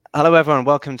Hello, everyone.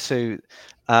 Welcome to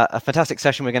a fantastic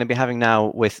session we're going to be having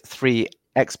now with three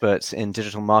experts in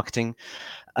digital marketing.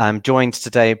 I'm joined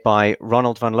today by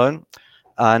Ronald van Loon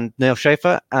and Neal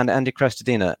Schaffer and Andy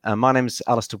Crestodina. My name is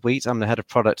Alistair Wheat. I'm the head of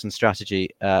product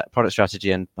strategy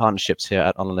and partnerships here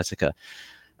at Analytica.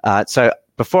 So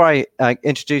before I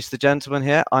introduce the gentlemen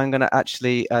here, I'm going to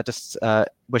actually just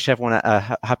wish everyone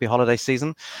a happy holiday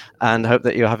season and hope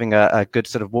that you're having a good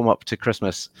sort of warm up to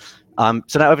Christmas.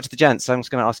 So now over to the gents. I'm just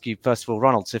going to ask you, first of all,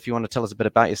 Ronald, so if you want to tell us a bit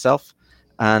about yourself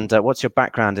and what's your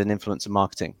background in influencer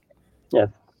marketing? Yeah,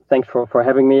 thanks for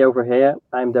having me over here.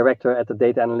 I'm director at a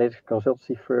data analytics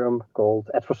consultancy firm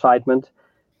called Advertisement.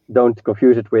 Don't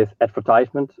confuse it with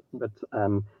advertisement, but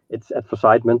it's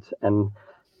advertisement. And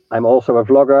I'm also a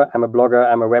vlogger. I'm a blogger.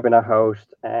 I'm a webinar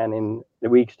host. And in a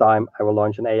week's time, I will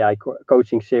launch an AI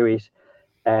coaching series.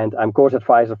 And I'm course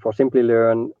advisor for Simply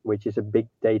Learn, which is a big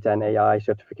data and AI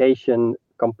certification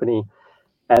company.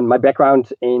 And my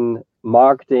background in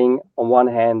marketing, on one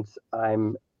hand,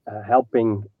 I'm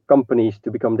helping companies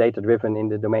to become data-driven in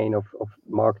the domain of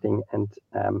marketing. And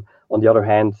on the other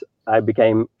hand, I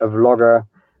became a vlogger,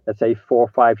 let's say 4 or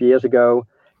 5 years ago,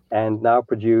 and now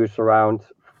produce around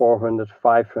 400,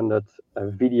 500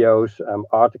 videos,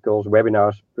 articles,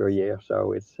 webinars per year.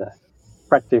 So it's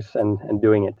practice and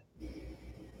doing it.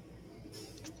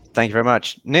 Thank you very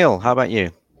much. Neal, how about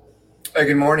you?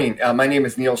 Good morning. My name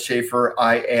is Neal Schaffer.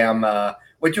 I am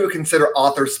what you would consider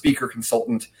author, speaker,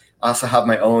 consultant. I also have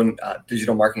my own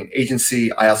digital marketing agency.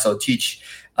 I also teach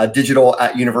digital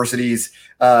at universities.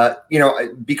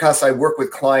 Because I work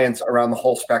with clients around the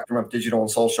whole spectrum of digital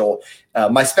and social.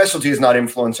 My specialty is not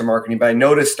influencer marketing, but I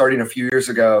noticed starting a few years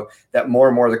ago that more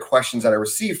and more of the questions that I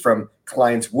received from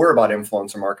clients were about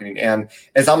influencer marketing. And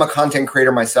as I'm a content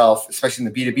creator myself, especially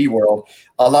in the B2B world,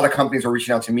 a lot of companies were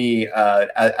reaching out to me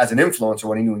as an influencer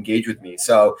wanting to engage with me.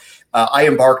 So I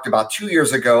embarked about 2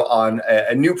 years ago on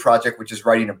a new project, which is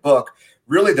writing a book.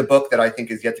 Really the book that I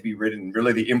think is yet to be written,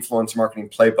 really the influence marketing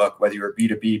playbook, whether you're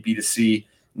B2B, B2C,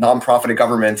 nonprofit, or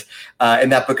government.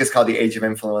 And that book is called The Age of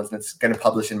Influence, and it's going to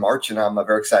publish in March, and I'm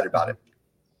very excited about it.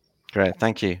 Great,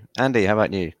 thank you. Andy, how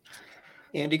about you?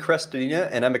 Andy Crestodina,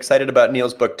 and I'm excited about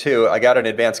Neal's book too. I got an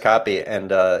advanced copy,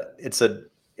 and it's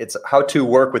how to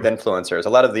work with influencers. A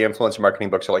lot of the influencer marketing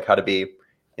books are like how to be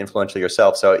influential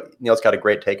yourself. So Neal's got a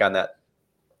great take on that.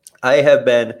 I have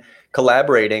been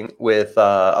collaborating with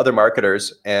other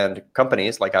marketers and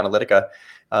companies like Analytica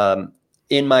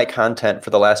in my content for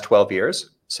the last 12 years.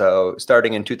 So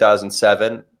starting in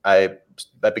 2007, I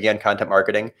began content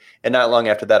marketing. And not long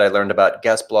after that, I learned about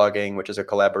guest blogging, which is a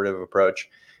collaborative approach,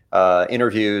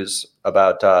 interviews,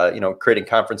 about creating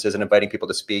conferences and inviting people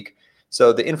to speak.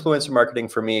 So the influencer marketing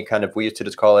for me, we used to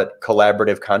just call it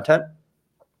collaborative content.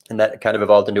 And that kind of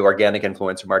evolved into organic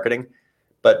influencer marketing.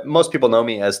 But most people know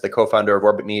me as the co-founder of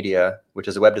Orbit Media, which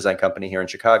is a web design company here in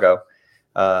Chicago.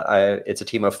 It's a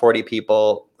team of 40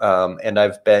 people, and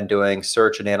I've been doing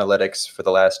search and analytics for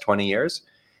the last 20 years.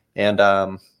 And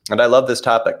I love this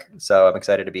topic, so I'm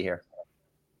excited to be here.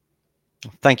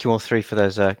 Thank you all three for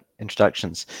those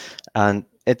introductions. And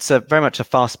it's very much a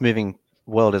fast-moving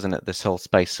world, isn't it, this whole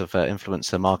space of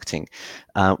influencer marketing.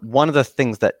 One of the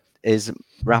things that is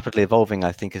rapidly evolving,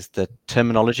 I think, is the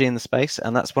terminology in the space.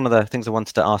 And that's one of the things I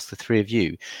wanted to ask the three of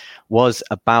you was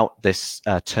about this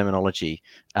terminology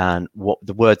and what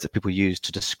the words that people use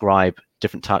to describe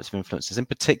different types of influencers. In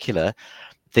particular,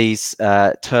 these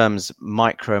terms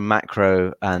micro,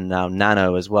 macro, and now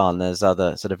nano as well. And there's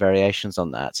other sort of variations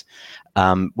on that,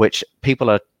 which people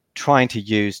are trying to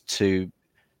use to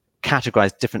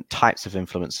categorize different types of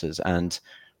influencers and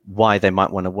why they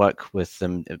might want to work with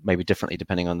them maybe differently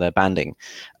depending on their banding.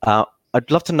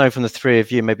 I'd love to know from the three of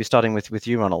you, maybe starting with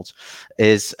you, Ronald,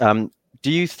 is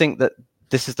do you think that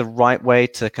this is the right way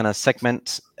to kind of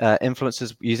segment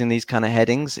influencers using these kind of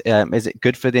headings? Is it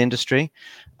good for the industry,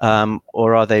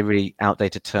 or are they really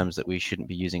outdated terms that we shouldn't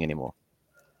be using anymore?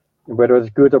 Whether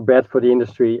it's good or bad for the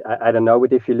industry, I don't know.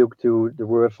 But if you look to the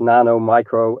words nano,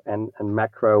 micro, and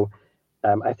macro,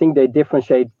 I think they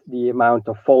differentiate the amount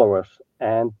of followers,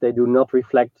 and they do not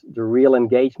reflect the real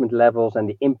engagement levels and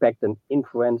the impact and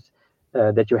influence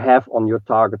that you have on your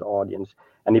target audience.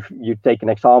 And if you take an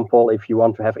example, if you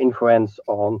want to have influence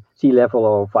on C-level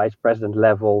or vice president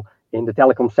level in the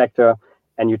telecom sector,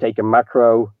 and you take a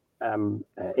macro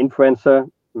influencer,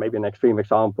 maybe an extreme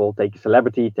example, take a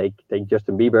celebrity, take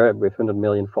Justin Bieber with 100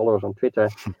 million followers on Twitter,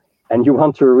 and you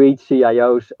want to reach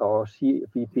CIOs or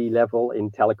CVP level in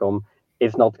telecom,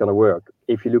 it's not going to work.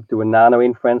 If you look to a nano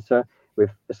influencer with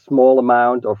a small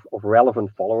amount of relevant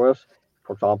followers,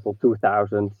 for example,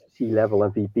 2,000 C-level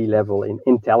and VP level in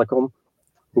telecom,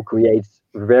 who creates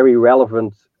very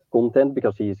relevant content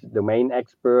because he's a domain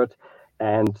expert,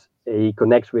 and he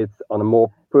connects with on a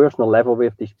more personal level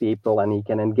with these people, and he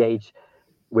can engage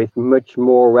with much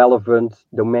more relevant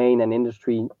domain and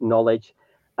industry knowledge.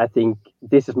 I think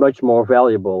this is much more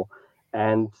valuable.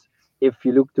 And if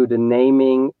you look to the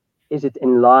naming, is it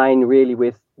in line really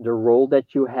with the role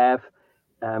that you have?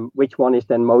 Which one is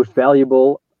then most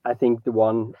valuable? I think the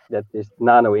one that is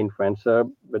nano influencer,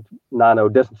 but nano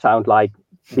doesn't sound like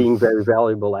being very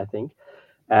valuable, I think.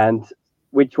 And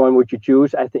which one would you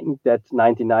choose? I think that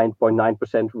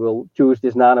 99.9% will choose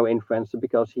this nano influencer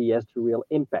because he has the real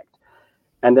impact.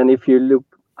 And then if you look,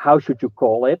 how should you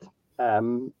call it?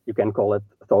 You can call it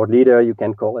a thought leader, you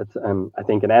can call it, I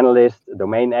think, an analyst, a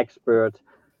domain expert,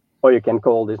 or you can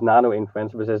call this nano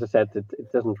influencer, but as I said,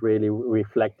 it doesn't really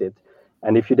reflect it.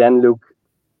 And if you then look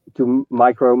to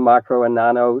micro, macro, and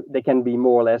nano, they can be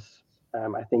more or less,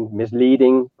 I think,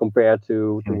 misleading compared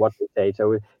to what they say.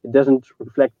 So it doesn't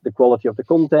reflect the quality of the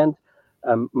content.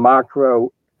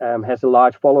 Macro has a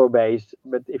large follower base,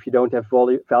 but if you don't have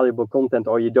valuable content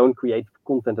or you don't create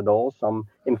content at all, some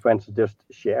influencers just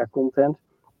share content.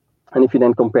 And if you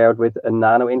then compare it with a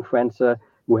nano influencer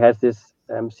who has this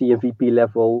CMVP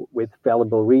level with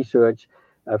valuable research,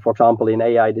 for example, in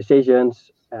AI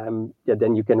decisions,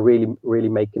 then you can really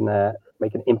make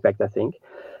an impact, I think.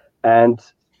 And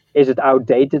is it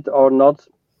outdated or not?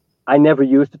 I never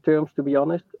used the terms, to be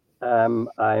honest. I'm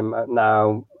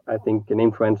now, I think, an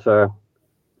influencer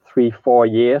 3-4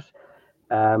 years.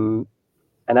 And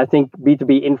I think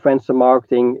B2B influencer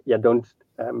marketing, don't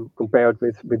compare it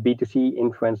with B2C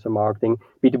influencer marketing.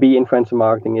 B2B influencer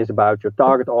marketing is about your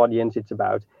target audience. It's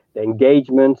about the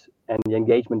engagement, and the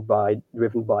engagement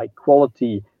driven by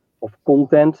quality of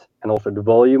content and also the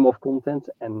volume of content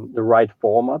and the right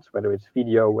formats, whether it's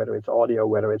video, whether it's audio,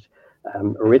 whether it's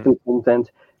written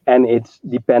content. And it's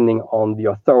depending on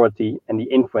the authority and the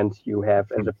influence you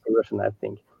have as a person, I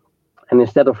think. And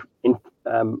instead of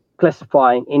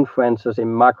classifying influencers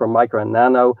in macro, micro, and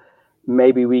nano,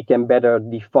 maybe we can better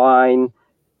define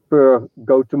per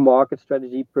go-to-market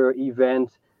strategy, per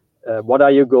event, what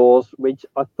are your goals, which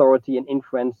authority and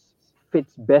influence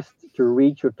fits best to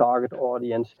reach your target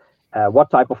audience,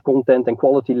 what type of content and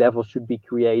quality levels should be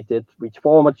created, which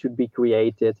format should be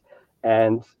created,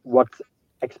 and what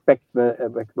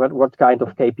kind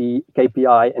of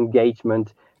KPI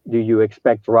engagement do you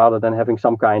expect, rather than having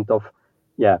some kind of,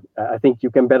 I think you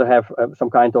can better have some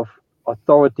kind of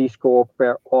authority score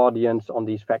per audience on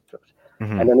these factors.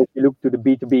 And then if you look to the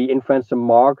B2B influencer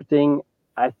marketing,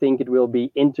 I think it will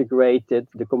be integrated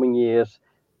the coming years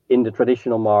in the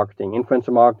traditional marketing.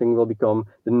 Influencer marketing will become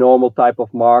the normal type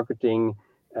of marketing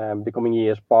the coming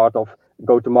years, part of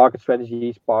go-to-market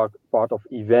strategies, part of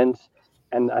events.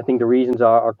 And I think the reasons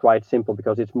are quite simple,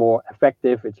 because it's more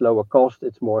effective, it's lower cost,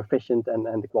 it's more efficient,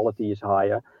 and the quality is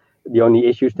higher. The only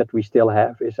issues that we still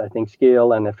have is, I think,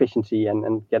 scale and efficiency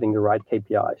and getting the right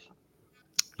KPIs.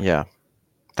 Yeah,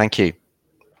 thank you.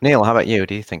 Neal, how about you? What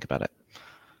do you think about it?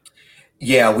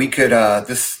 Yeah, we could,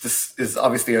 this is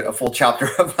obviously a full chapter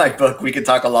of my book. We could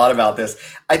talk a lot about this.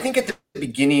 I think at the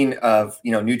beginning of,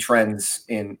 new trends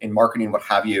in marketing, what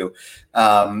have you,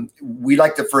 we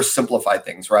like to first simplify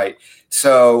things, right?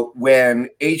 So when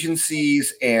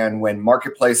agencies and when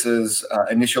marketplaces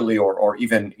initially, or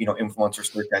even, influencer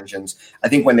search engines, I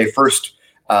think when they first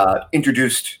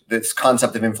introduced this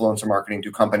concept of influencer marketing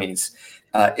to companies,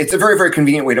 it's a very, very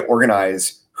convenient way to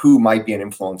organize who might be an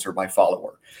influencer by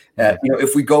follower.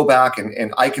 If we go back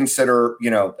and I consider,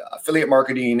 affiliate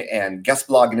marketing and guest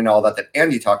blogging and all that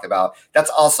Andy talked about,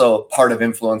 that's also part of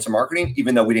influencer marketing,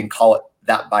 even though we didn't call it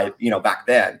that back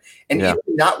then. And even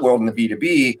in that world, in the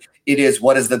B2B, it is,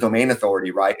 what is the domain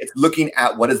authority, right? It's looking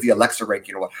at what is the Alexa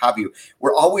ranking or what have you.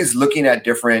 We're always looking at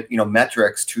different,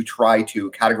 metrics to try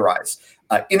to categorize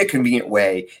in a convenient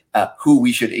way who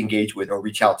we should engage with or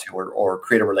reach out to or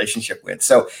create a relationship with.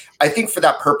 So I think for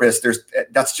that purpose,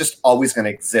 that's just always going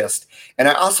to exist. And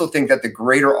I also think that the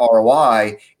greater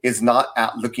ROI is not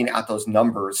at looking at those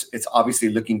numbers. It's obviously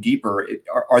looking deeper.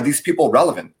 Are these people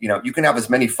relevant? You can have as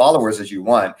many followers as you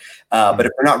want, but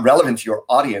if they're not relevant to your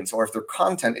audience, or if their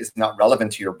content is not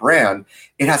relevant to your brand,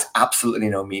 it has absolutely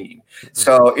no meaning.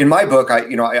 So in my book,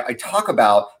 I talk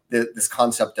about this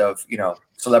concept of,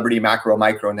 celebrity, macro,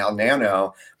 micro, now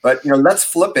nano, but, let's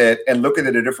flip it and look at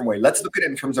it a different way. Let's look at it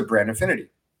in terms of brand affinity,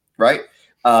 right?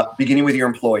 Beginning with your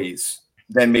employees,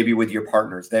 then maybe with your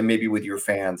partners, then maybe with your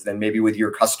fans, then maybe with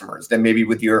your customers, then maybe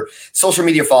with your social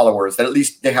media followers, that at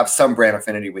least they have some brand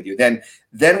affinity with you.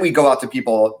 Then we go out to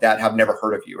people that have never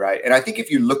heard of you, right? And I think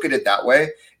if you look at it that way,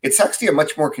 it's actually a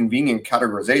much more convenient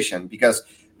categorization, because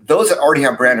those that already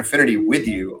have brand affinity with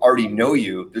you already know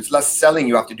you. There's less selling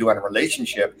you have to do on a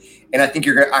relationship. And I think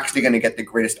you're actually going to get the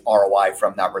greatest ROI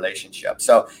from that relationship.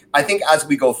 So I think as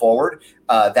we go forward,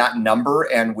 that number,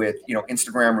 and with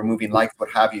Instagram removing likes, what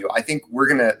have you, I think we're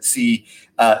going to see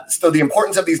still the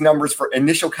importance of these numbers for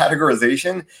initial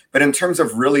categorization, but in terms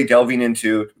of really delving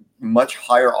into much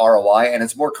higher ROI, and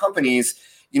as more companies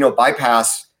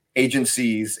bypass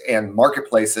agencies and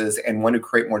marketplaces and want to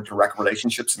create more direct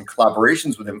relationships and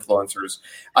collaborations with influencers,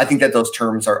 I think that those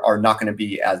terms are not going to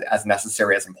be as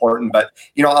necessary, as important. But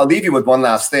I'll leave you with one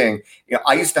last thing.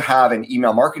 I used to have an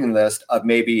email marketing list of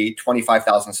maybe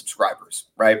 25,000 subscribers,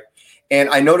 right? And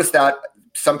I noticed that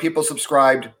some people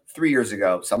subscribed 3 years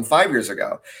ago, some 5 years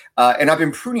ago, and I've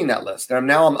been pruning that list, and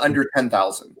I'm under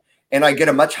 10,000, and I get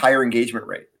a much higher engagement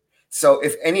rate. So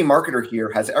if any marketer here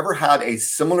has ever had a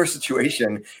similar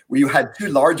situation where you had too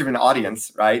large of an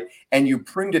audience, right, and you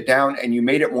pruned it down and you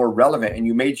made it more relevant, and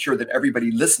you made sure that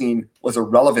everybody listening was a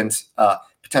relevant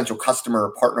potential customer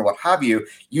or partner, what have you,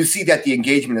 you see that the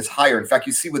engagement is higher. In fact,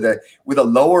 you see with a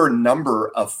lower number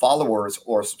of followers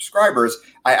or subscribers,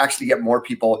 I actually get more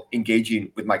people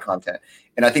engaging with my content.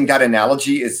 And I think that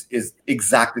analogy is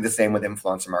exactly the same with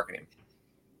influencer marketing.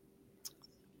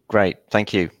 Great,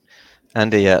 thank you.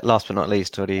 Andy, last but not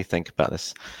least, what do you think about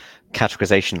this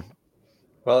categorization?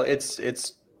 Well, it's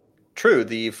true.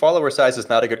 The follower size is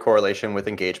not a good correlation with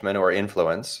engagement or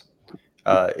influence.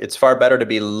 It's far better to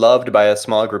be loved by a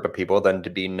small group of people than to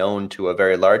be known to a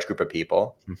very large group of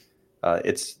people.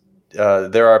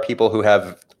 There are people who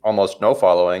have almost no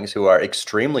followings who are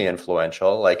extremely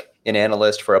influential, like an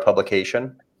analyst for a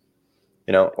publication,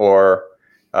 or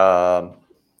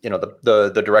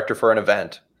the director for an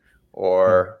event,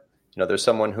 or there's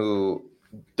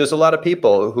there's a lot of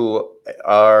people who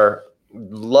are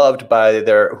loved by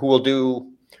who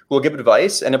will give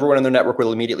advice, and everyone in their network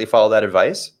will immediately follow that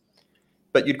advice.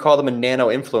 But you'd call them a nano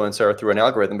influencer through an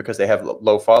algorithm because they have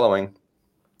low following.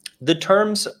 The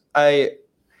terms, I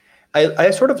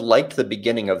sort of liked the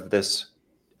beginning of this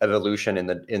evolution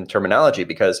in terminology,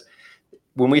 because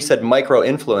when we said micro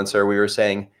influencer, we were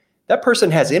saying that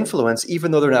person has influence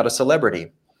even though they're not a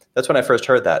celebrity. That's when I first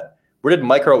heard that. Where did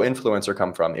micro influencer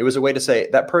come from? It was a way to say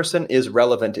that person is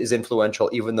relevant, is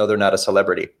influential, even though they're not a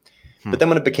celebrity. But then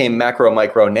when it became macro,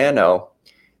 micro, nano,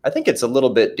 I think it's a little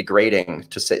bit degrading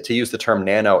to use the term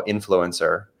nano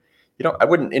influencer. I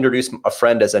wouldn't introduce a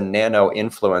friend as a nano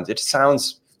influencer. It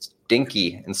sounds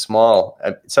dinky and small.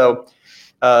 So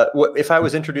if I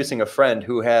was introducing a friend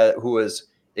who was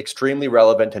extremely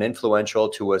relevant and influential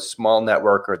to a small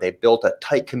network, or they built a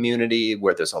tight community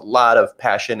where there's a lot of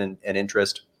passion and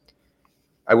interest,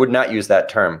 I would not use that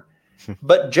term.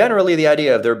 But generally, the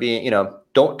idea of there being,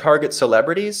 don't target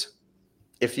celebrities.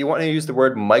 If you want to use the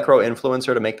word micro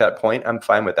influencer to make that point, I'm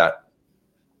fine with that.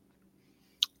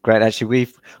 Great. Actually,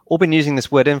 we've all been using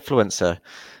this word influencer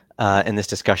in this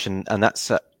discussion, and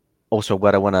that's also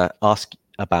what I want to ask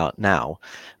about now,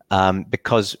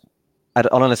 because at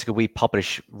Analytica we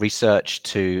publish research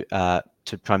to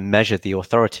try and measure the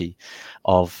authority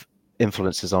of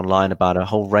influencers online about a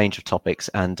whole range of topics,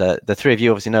 and the three of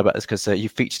you obviously know about this because you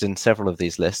featured in several of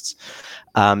these lists.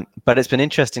 But it's been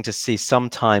interesting to see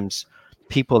sometimes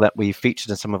people that we featured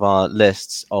in some of our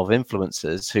lists of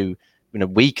influencers who,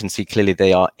 we can see clearly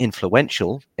they are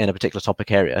influential in a particular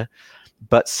topic area,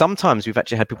 but sometimes we've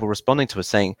actually had people responding to us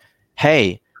saying,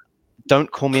 "Hey,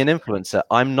 don't call me an influencer.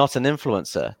 I'm not an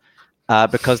influencer,"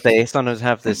 because they sometimes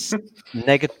have this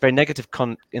very negative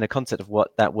concept of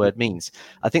what that word means.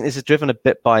 I think this is driven a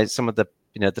bit by some of the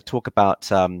the talk about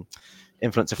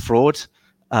influencer fraud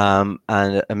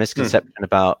and a misconception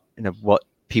about what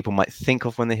people might think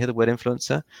of when they hear the word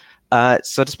influencer.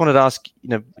 So I just wanted to ask,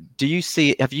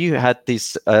 have you had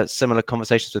these similar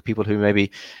conversations with people who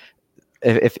maybe,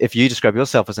 if you describe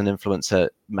yourself as an influencer,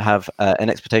 have an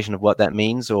expectation of what that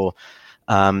means, or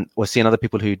seeing other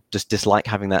people who just dislike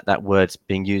having that word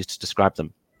being used to describe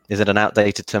them? Is it an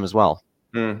outdated term as well?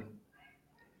 Maybe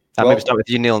start with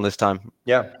you, Neal, this time.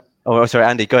 Yeah. Oh, sorry,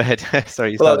 Andy, go ahead.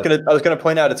 Sorry. Well, I was gonna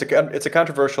point out it's a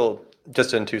controversial.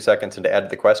 Just in 2 seconds, and to add to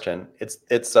the question, it's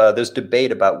there's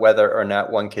debate about whether or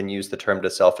not one can use the term to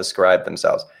self-ascribe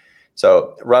themselves.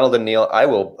 So Ronald and Neal, I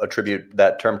will attribute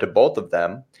that term to both of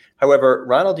them. However,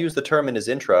 Ronald used the term in his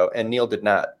intro, and Neal did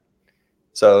not.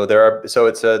 So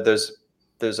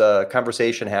there's a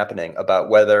conversation happening about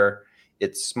whether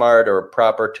it's smart or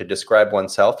proper to describe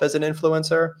oneself as an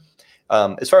influencer.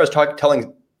 As far as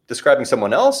describing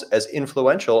someone else as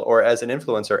influential or as an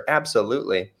influencer,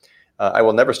 absolutely. I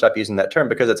will never stop using that term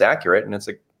because it's accurate and it's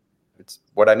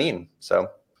what I mean.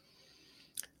 So,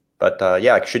 but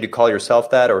yeah, should you call yourself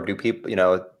that, or do people,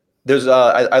 There's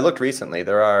I looked recently.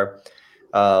 There are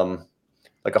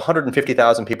like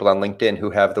 150,000 people on LinkedIn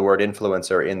who have the word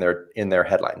influencer in their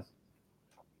headline.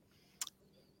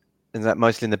 Is that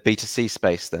mostly in the B2C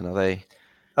space then? Are they?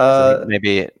 I think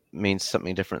maybe it means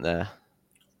something different there.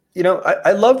 You know,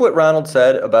 I love what Ronald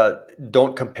said about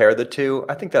don't compare the two.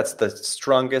 I think that's the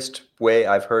strongest way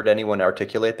I've heard anyone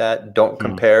articulate that. Don't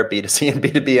compare B2C and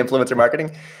B2B influencer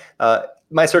marketing.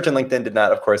 My search on LinkedIn did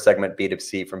not, of course, segment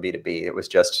B2C from B2B. It was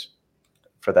just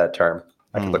for that term.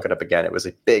 I could look it up again. It was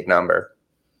a big number.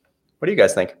 What do you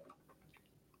guys think?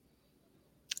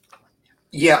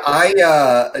 Yeah,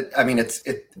 I mean, it's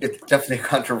definitely a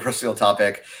controversial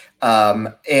topic.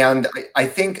 And I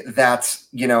think that's,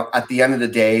 at the end of the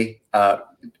day,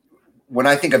 when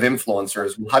I think of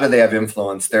influencers, how do they have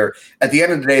influence? At the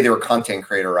end of the day, they're a content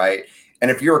creator, right? And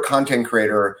if you're a content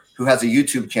creator who has a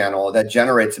YouTube channel that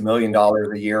generates $1 million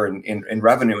a year in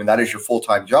revenue, and that is your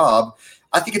full-time job,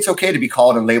 I think it's okay to be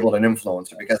called and labeled an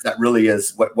influencer, because that really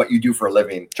is what you do for a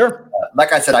living. Sure.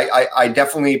 Like I said, I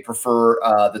definitely prefer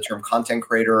the term content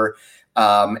creator.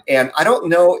 And I don't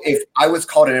know if I was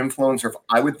called an influencer, if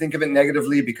I would think of it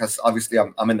negatively, because obviously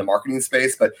I'm in the marketing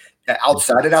space, but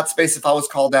outside of that space, if I was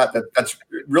called that's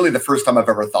really the first time I've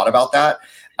ever thought about that.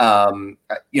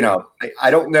 I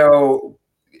don't know.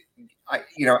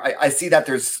 I see that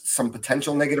there's some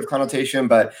potential negative connotation,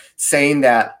 but saying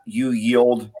that you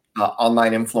yield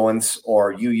online influence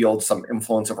or you yield some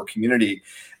influence over community,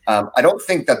 I don't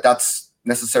think that's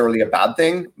necessarily a bad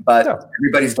thing, but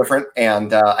everybody's different,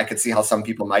 and I could see how some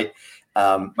people might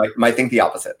think the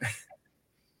opposite.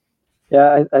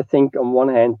 Yeah, I think on one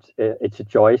hand, it's a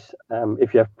choice.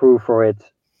 If you have proof for it,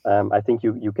 I think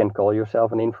you can call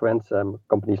yourself an influencer.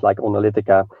 Companies like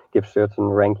Analytica give certain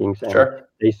rankings, and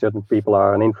say certain people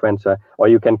are an influencer, or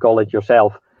you can call it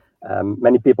yourself.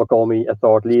 Many people call me a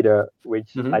thought leader,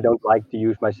 which I don't like to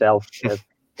use myself.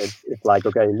 It's like,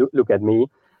 okay, look at me.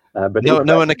 But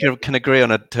no one can agree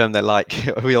on a term they like.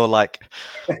 We all like.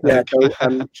 Yeah.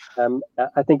 So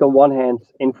I think on one hand,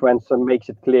 influencer makes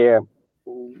it clear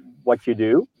what you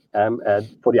do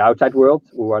for the outside world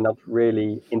who are not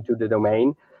really into the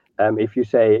domain. If you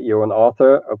say you're an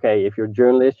author, okay. If you're a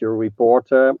journalist, you're a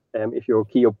reporter. If you're a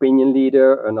key opinion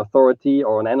leader, an authority,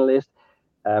 or an analyst,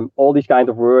 all these kind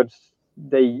of words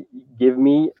they give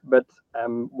me. But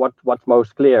what's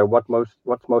most clear? What's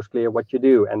most clear? What you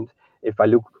do. And if I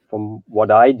look from what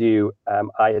I do,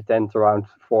 I attend around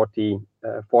 40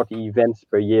 events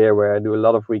per year where I do a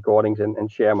lot of recordings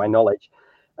and share my knowledge.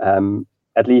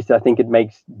 At least I think it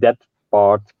makes that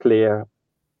part clear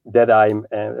that I'm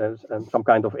some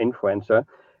kind of influencer.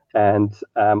 And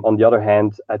on the other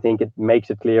hand, I think it makes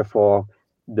it clear for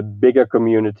the bigger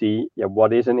community,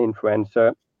 what is an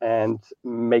influencer, and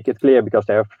make it clear, because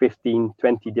there are 15,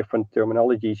 20 different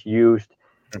terminologies used,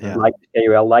 like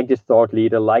KOL, like this thought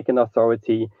leader, like an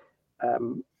authority.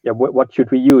 What should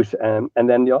we use? And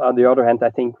then on the other hand, I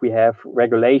think we have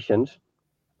regulations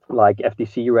like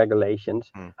FTC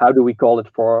regulations. How do we call it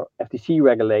for FTC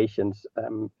regulations?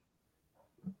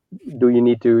 Do you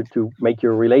need to make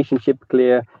your relationship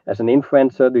clear as an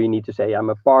influencer? Do you need to say I'm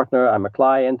a partner, I'm a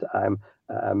client?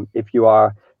 If you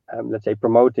are, let's say,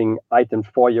 promoting items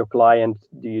for your client,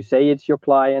 do you say it's your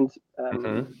client?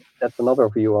 That's another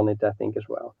view on it, I think, as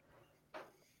well.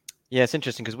 Yeah, it's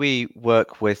interesting because we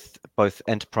work with both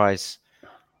enterprise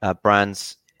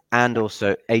brands and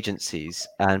also agencies,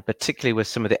 and particularly with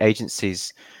some of the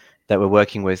agencies that we're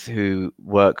working with who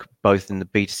work both in the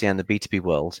B2C and the B2B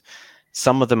world.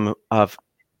 Some of them have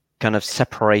kind of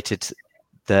separated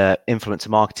the influencer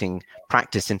marketing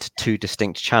practice into two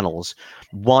distinct channels.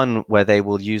 One where they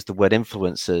will use the word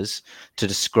influencers to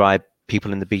describe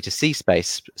people in the B2C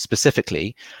space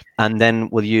specifically, and then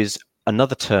will use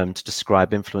another term to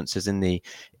describe influencers in the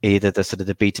either the sort of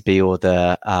the B2B or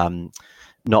the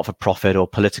not-for-profit or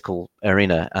political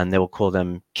arena, and they will call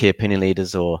them key opinion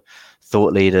leaders or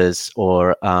thought leaders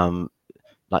or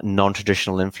like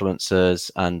non-traditional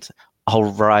influencers and a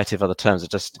whole variety of other terms. It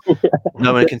just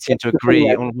no one can seem to agree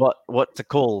on what to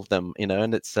call them,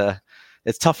 and it's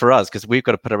tough for us because we've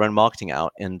got to put our own marketing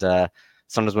out, and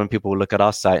sometimes when people look at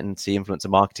our site and see influencer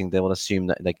marketing, they will assume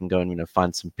that they can go and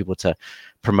find some people to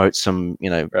promote some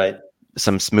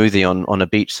some smoothie on a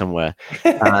beach somewhere,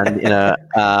 and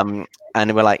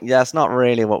and we're like, yeah, it's not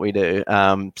really what we do.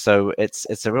 So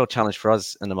it's a real challenge for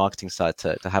us in the marketing side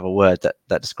to have a word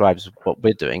that describes what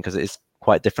we're doing, because it's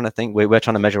quite different. I think we're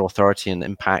trying to measure authority and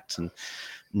impact, and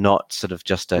not sort of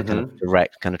just a kind of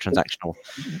direct kind of transactional.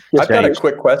 I've got a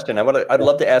quick question. I'd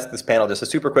love to ask this panel just a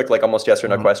super quick, like almost yes or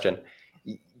no question.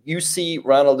 You see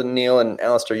Ronald and Neal and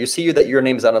Alistair, you see that your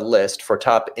name is on a list for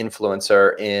top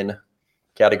influencer in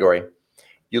category.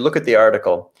 You look at the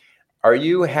article. Are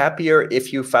you happier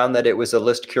if you found that it was a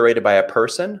list curated by a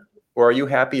person, or are you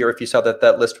happier if you saw that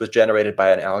that list was generated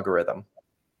by an algorithm?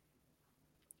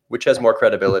 Which has more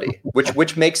credibility?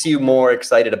 Which makes you more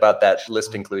excited about that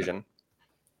list inclusion?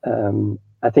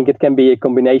 I think it can be a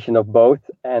combination of both,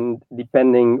 and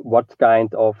depending what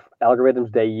kind of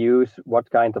algorithms they use, what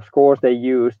kind of scores they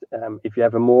used, if you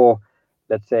have a more,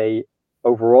 let's say,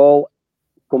 overall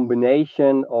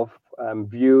combination of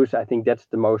views, I think that's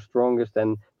the most strongest,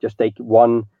 and just take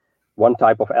one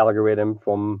type of algorithm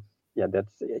from,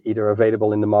 that's either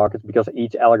available in the market, because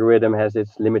each algorithm has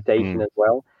its limitation as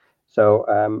well. So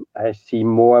I see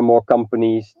more and more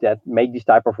companies that make these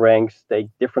type of ranks, take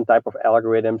different type of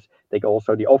algorithms, take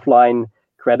also the offline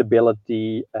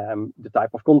credibility, the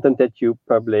type of content that you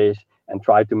publish, and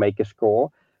try to make a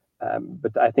score.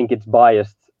 But I think it's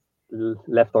biased,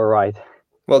 left or right.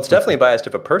 Well, it's definitely biased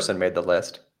if a person made the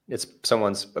list. It's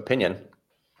someone's opinion.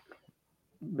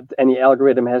 But any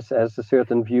algorithm has a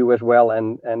certain view as well,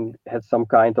 and has some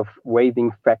kind of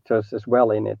weighting factors as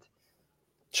well in it.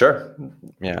 Sure.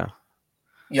 Yeah.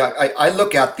 Yeah, I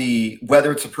look at whether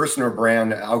it's a person or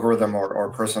brand, algorithm or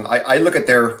person, I look at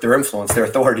their influence, their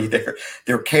authority,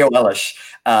 their KOL-ish.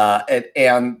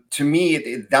 And to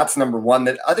me, that's number one.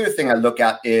 The other thing I look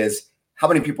at is how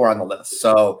many people are on the list.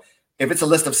 So if it's a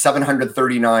list of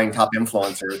 739 top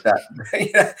influencers,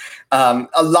 that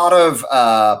a lot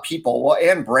of people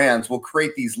and brands will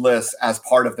create these lists as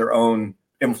part of their own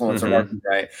influencer marketing,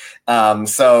 right?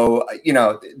 So,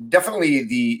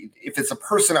 definitely if it's a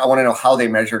person, I want to know how they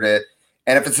measured it.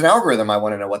 And if it's an algorithm, I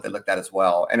want to know what they looked at as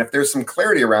well. And if there's some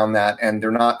clarity around that and they're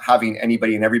not having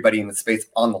anybody and everybody in the space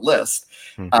on the list,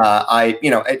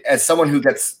 as someone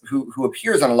who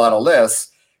appears on a lot of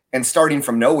lists and starting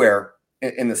from nowhere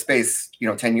in the space,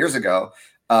 10 years ago,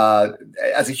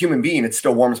 as a human being, it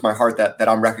still warms my heart that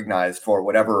I'm recognized for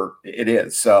whatever it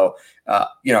is. So,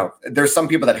 there's some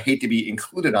people that hate to be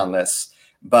included on lists,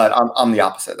 but I'm the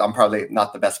opposite. I'm probably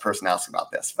not the best person to ask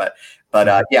about this, but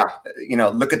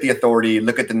look at the authority,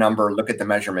 look at the number, look at the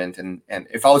measurement. And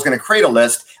if I was going to create a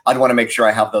list, I'd want to make sure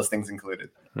I have those things included.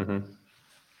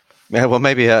 Yeah, well,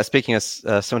 maybe speaking as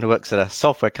someone who works at a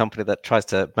software company that tries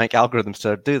to make algorithms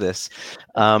to do this,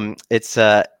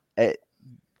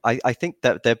 I think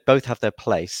that they both have their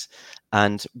place.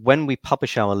 And when we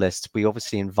publish our list, we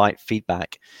obviously invite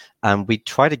feedback, and we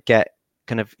try to get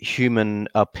kind of human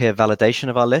peer validation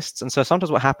of our lists. And so sometimes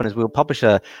what happens is we'll publish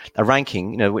a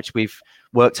ranking, which we've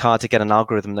worked hard to get an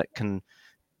algorithm that can,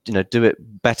 do it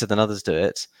better than others do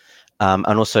it, and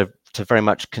also to very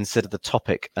much consider the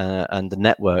topic and the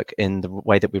network in the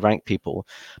way that we rank people.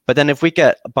 But then if we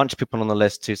get a bunch of people on the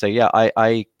list who say, yeah,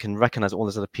 I can recognize all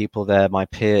those other people, they're my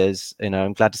peers,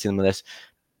 I'm glad to see them on this,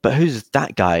 but who's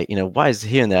that guy? Why is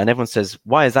he in there? And everyone says,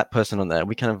 why is that person on there?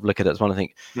 We kind of look at it as one and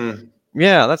think,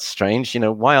 yeah, that's strange.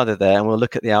 Why are they there? And we'll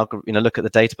look at the algorithm, look at the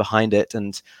data behind it.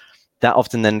 And that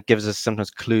often then gives us sometimes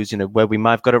clues, where we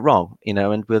might have got it wrong,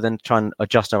 and we'll then try and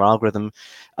adjust our algorithm.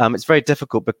 It's very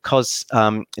difficult because,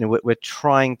 we're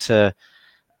trying to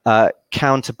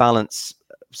counterbalance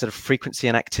sort of frequency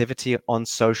and activity on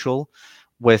social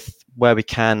with where we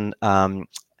can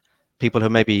people who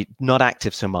may be not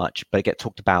active so much, but get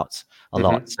talked about a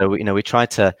lot. So, we try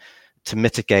to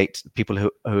mitigate people who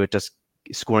are just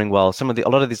scoring well. A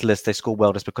lot of these lists, they score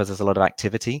well just because there's a lot of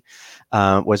activity.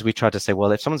 Whereas we try to say,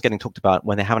 well, if someone's getting talked about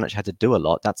when they haven't actually had to do a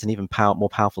lot, that's an even more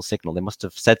powerful signal. They must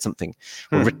have said something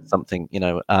or written something,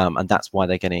 and that's why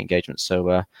they're getting engagement.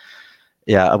 So,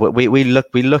 we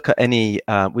look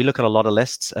at a lot of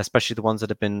lists, especially the ones that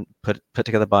have been put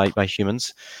together by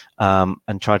humans,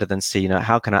 and try to then see,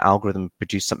 how can our algorithm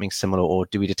produce something similar, or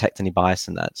do we detect any bias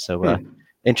in that? So,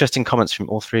 interesting comments from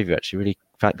all three of you. Actually, really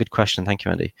good question. Thank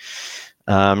you, Andy.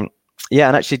 And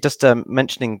actually, just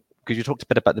mentioning, because you talked a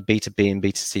bit about the B2B and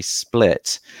B2C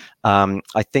split,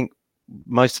 I think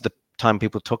most of the time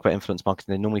people talk about influence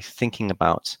marketing, they're normally thinking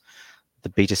about the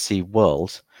B2C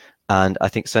world. And I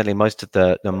think certainly most of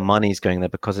the money is going there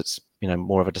because it's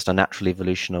more of just a natural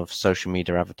evolution of social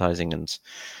media advertising and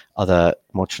other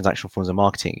more transactional forms of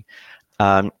marketing.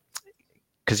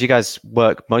 Because you guys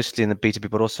work mostly in the B2B,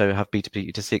 but also have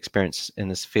B2B, B2C experience in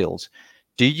this field.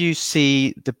 Do you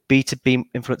see the B2B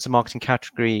influencer marketing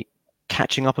category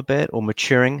catching up a bit or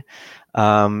maturing?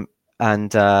 And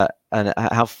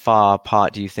how far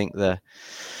apart do you think the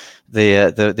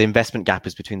investment gap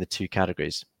is between the two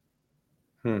categories?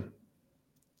 Who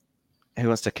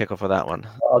wants to kick off with that one?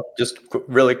 Just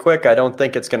really quick, I don't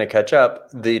think it's going to catch up.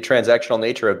 The transactional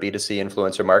nature of B2C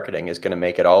influencer marketing is going to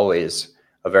make it always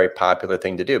a very popular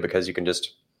thing to do, because you can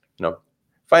just,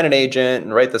 find an agent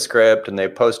and write the script, and they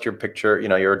post your picture,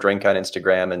 your drink on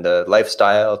Instagram, and the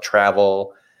lifestyle,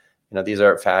 travel, these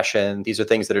are fashion. These are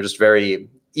things that are just very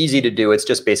easy to do. It's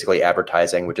just basically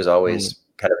advertising, which is always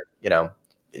kind of,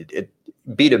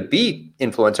 B2B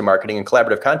influencer marketing and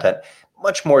collaborative content,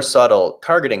 much more subtle,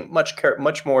 targeting,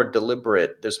 much more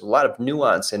deliberate. There's a lot of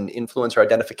nuance in influencer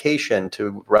identification,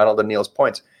 to Ronald and Neal's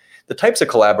points. The types of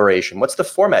collaboration, what's the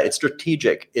format? It's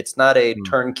strategic. It's not a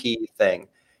turnkey thing.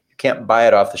 You can't buy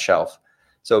it off the shelf.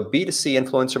 So B2C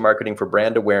influencer marketing for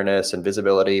brand awareness and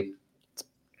visibility,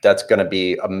 that's going to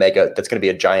be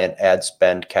a giant ad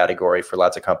spend category for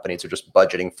lots of companies who are just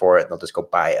budgeting for it, and they'll just go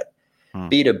buy it.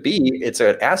 B2B, it's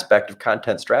an aspect of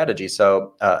content strategy.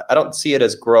 So I don't see it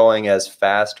as growing as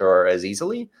fast or as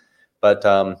easily, but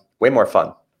way more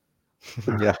fun.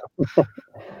 Yeah.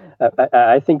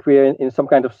 I think we're in some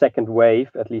kind of second wave,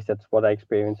 at least that's what I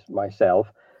experienced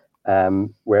myself,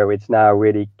 where it's now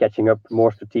really catching up,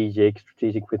 more strategic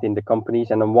within the companies.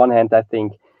 And on one hand, I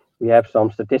think we have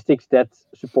some statistics that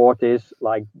support this,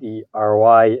 like the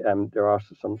ROI. There are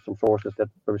some sources that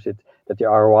publish it, that the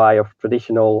ROI of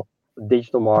traditional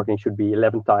digital marketing should be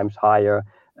 11 times higher.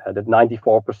 That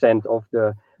 94% of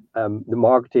the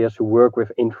marketers who work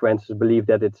with influencers believe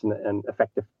that it's an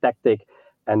effective tactic.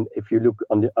 And if you look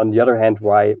on the other hand,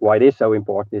 why it is so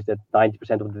important is that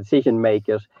 90% of the decision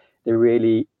makers, they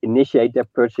really initiate their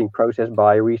purchasing process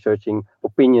by researching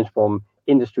opinions from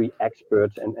industry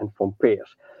experts and from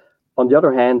peers. On the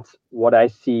other hand, what I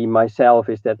see myself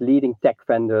is that leading tech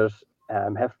vendors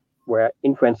where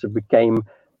influencers became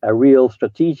a real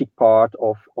strategic part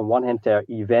of, on one hand, their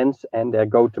events and their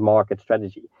go-to-market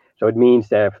strategy. So it means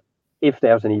that if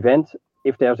there's an event,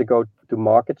 if there's a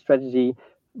go-to-market strategy,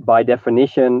 by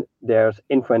definition, there's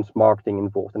influence marketing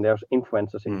involved and there's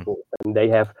influencers involved. And they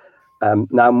have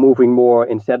now moving more,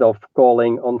 instead of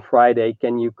calling on Friday,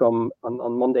 can you come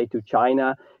on Monday to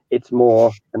China? It's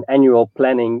more an annual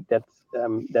planning that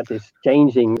is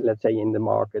changing, let's say, in the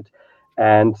market,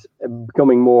 and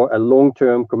becoming more a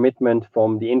long-term commitment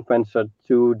from the influencer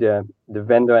to the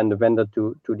vendor, and the vendor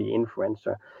to the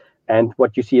influencer. And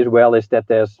what you see as well is that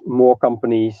there's more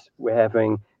companies. We're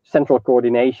having central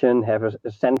coordination, have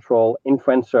a central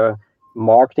influencer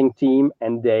marketing team,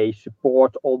 and they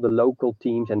support all the local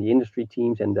teams and the industry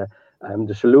teams and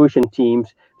the solution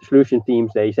teams. The solution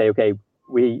teams, they say, okay,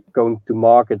 we're going to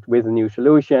market with a new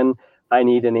solution. I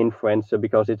need an influencer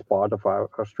because it's part of our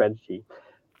strategy.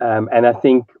 And I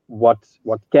think what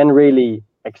can really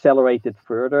accelerate it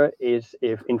further is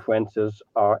if influencers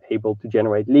are able to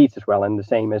generate leads as well. And the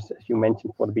same as you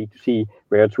mentioned for the B2C,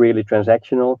 where it's really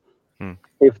transactional.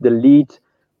 If the leads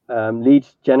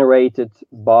generated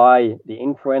by the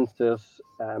influencers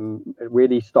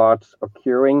really starts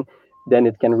occurring, then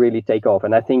it can really take off.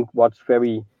 And I think what's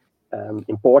very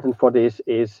important for this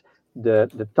is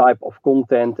the type of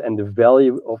content and the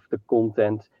value of the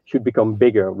content should become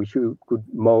bigger. We should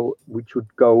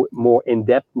go more in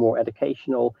depth, more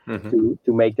educational to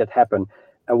make that happen.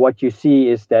 And what you see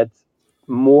is that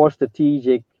more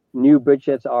strategic new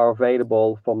budgets are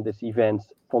available from these events,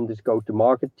 from these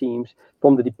go-to-market teams,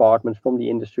 from the departments, from the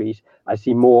industries. I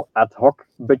see more ad hoc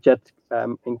budget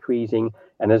increasing.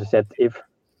 And as I said, if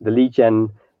the lead gen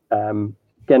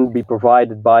can be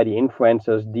provided by the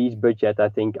influencers, these budgets, I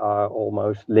think, are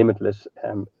almost limitless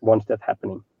once that's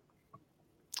happening.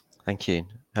 Thank you.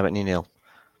 How about you, Neal?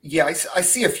 Yeah, I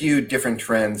see a few different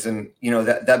trends, and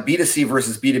that B2C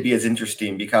versus B2B is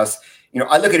interesting because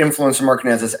I look at influencer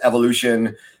marketing as this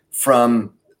evolution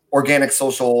from organic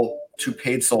social to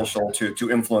paid social to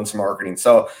influencer marketing.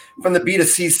 So from the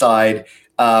B2C side,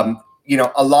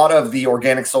 a lot of the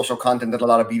organic social content that a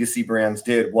lot of B2C brands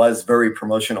did was very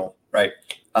promotional, right?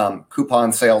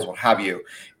 Coupon sales, what have you.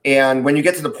 And when you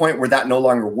get to the point where that no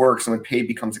longer works and when paid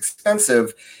becomes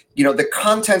expensive, the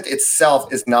content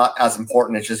itself is not as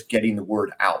important as just getting the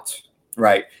word out,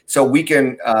 right? So we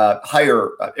can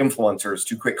hire influencers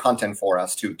to create content for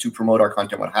us, to promote our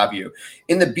content, what have you.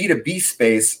 In the B2B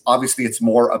space, obviously, it's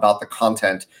more about the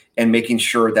content and making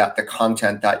sure that the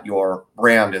content that your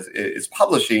brand is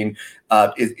publishing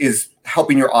is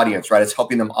helping your audience, right? It's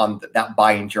helping them on that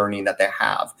buying journey that they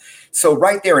have. So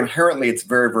right there, inherently, it's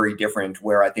very, very different,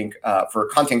 where I think for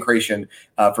content creation,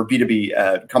 for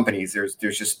B2B companies, there's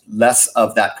just less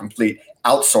of that complete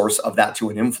outsource of that to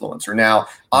an influencer. Now,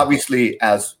 Obviously,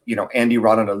 as Andy,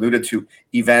 Ronald alluded to,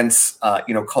 events,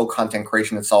 co-content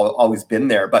creation, it's always been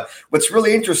there. But what's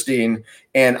really interesting,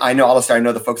 and I know, Alistair, I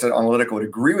know the folks at Analytica would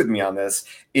agree with me on this,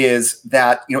 is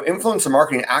that influencer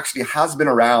marketing actually has been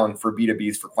around for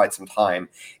B2Bs for quite some time.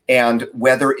 And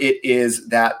whether it is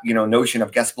that notion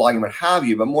of guest blogging, what have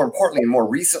you, but more importantly and more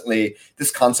recently,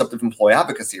 this concept of employee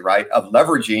advocacy, right, of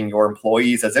leveraging your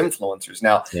employees as influencers.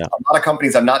 Now, a lot of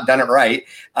companies have not done it right,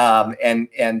 and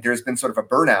there's been sort of a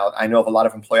burnout. I know of a lot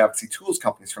of employee advocacy tools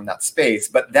companies from that space,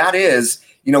 but that is,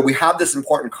 we have this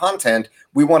important content.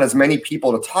 We want as many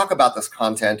people to talk about this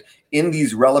content in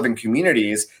these relevant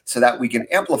communities so that we can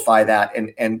amplify that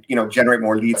and generate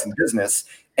more leads in business.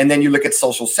 And then you look at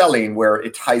social selling, where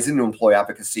it ties into employee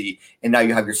advocacy, and now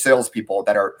you have your salespeople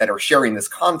that are sharing this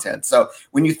content. So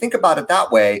when you think about it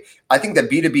that way, I think that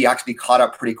B2B actually caught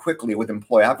up pretty quickly with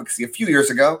employee advocacy a few years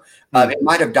ago. It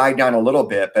might have died down a little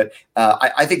bit, but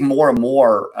I think more and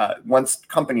more once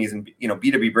companies and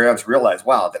B2B brands realize,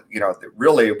 wow, that that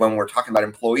really when we're talking about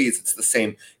employees, it's the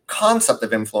same concept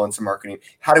of influencer marketing.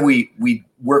 How do we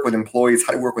work with employees?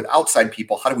 How do we work with outside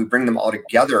people? How do we bring them all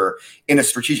together in a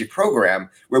strategic program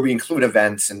where we include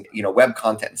events and web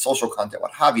content and social content,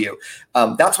 what have you?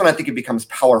 That's when I think it becomes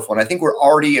powerful. And I think we're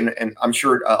already, and I'm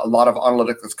sure a lot of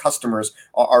Analytica's customers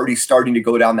are already starting to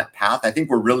go down that path. I think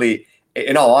we're really,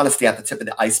 in all honesty, at the tip of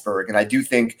the iceberg. And I do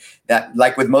think that,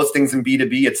 like with most things in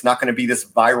B2B, it's not going to be this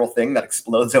viral thing that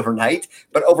explodes overnight.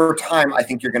 But over time, I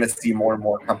think you're going to see more and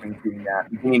more companies doing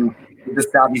that, being the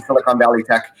savvy Silicon Valley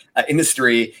tech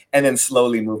industry, and then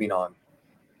slowly moving on.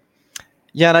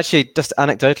 Yeah, and actually, just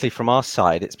anecdotally from our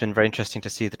side, it's been very interesting to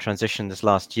see the transition this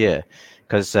last year,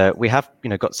 because we have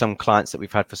got some clients that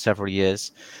we've had for several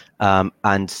years,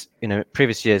 and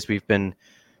previous years we've been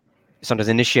sometimes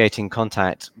initiating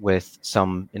contact with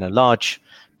some large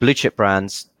blue chip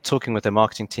brands, talking with their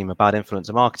marketing team about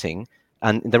influencer marketing,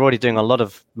 and they're already doing a lot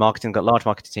of marketing, got large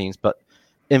marketing teams, but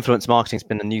influencer marketing has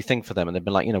been a new thing for them, and they've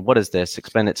been like, what is this?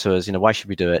 Explain it to us. Why should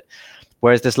we do it?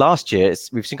 Whereas this last year,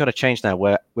 we've seen kind of change now,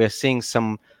 where we're seeing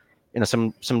some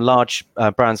large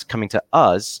brands coming to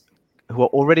us who are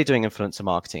already doing influencer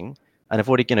marketing and have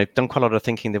already done quite a lot of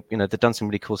thinking. That they've done some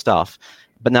really cool stuff,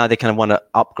 but now they kind of want to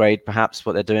upgrade perhaps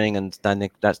what they're doing, and then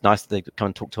that's nice that they come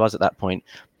and talk to us at that point.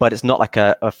 But it's not like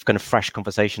a kind of fresh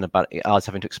conversation about us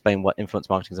having to explain what influence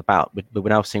marketing is about. We're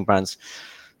now seeing brands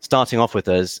starting off with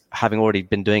us having already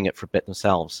been doing it for a bit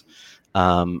themselves.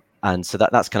 And so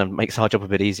that's kind of makes our job a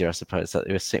bit easier, I suppose. That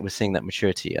we're seeing that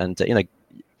maturity, and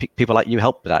people like you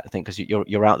help with that, I think, because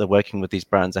you're out there working with these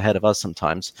brands ahead of us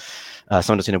sometimes.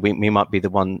 Sometimes we might be the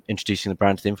one introducing the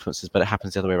brand to the influencers, but it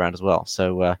happens the other way around as well.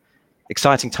 So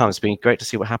exciting times. It's been great to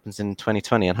see what happens in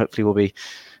 2020, and hopefully we'll be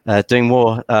doing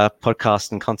more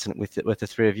podcasts and content with the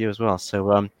three of you as well.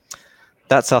 So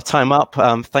that's our time up.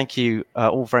 Thank you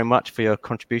all very much for your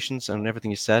contributions and everything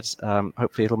you said.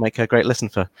 Hopefully it'll make a great listen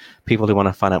for people who want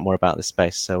to find out more about this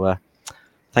space. So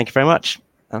thank you very much,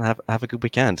 and have a good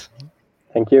weekend.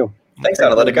 Thank you. Thanks,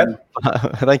 Analytica.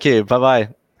 Thank you. Bye-bye.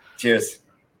 Cheers.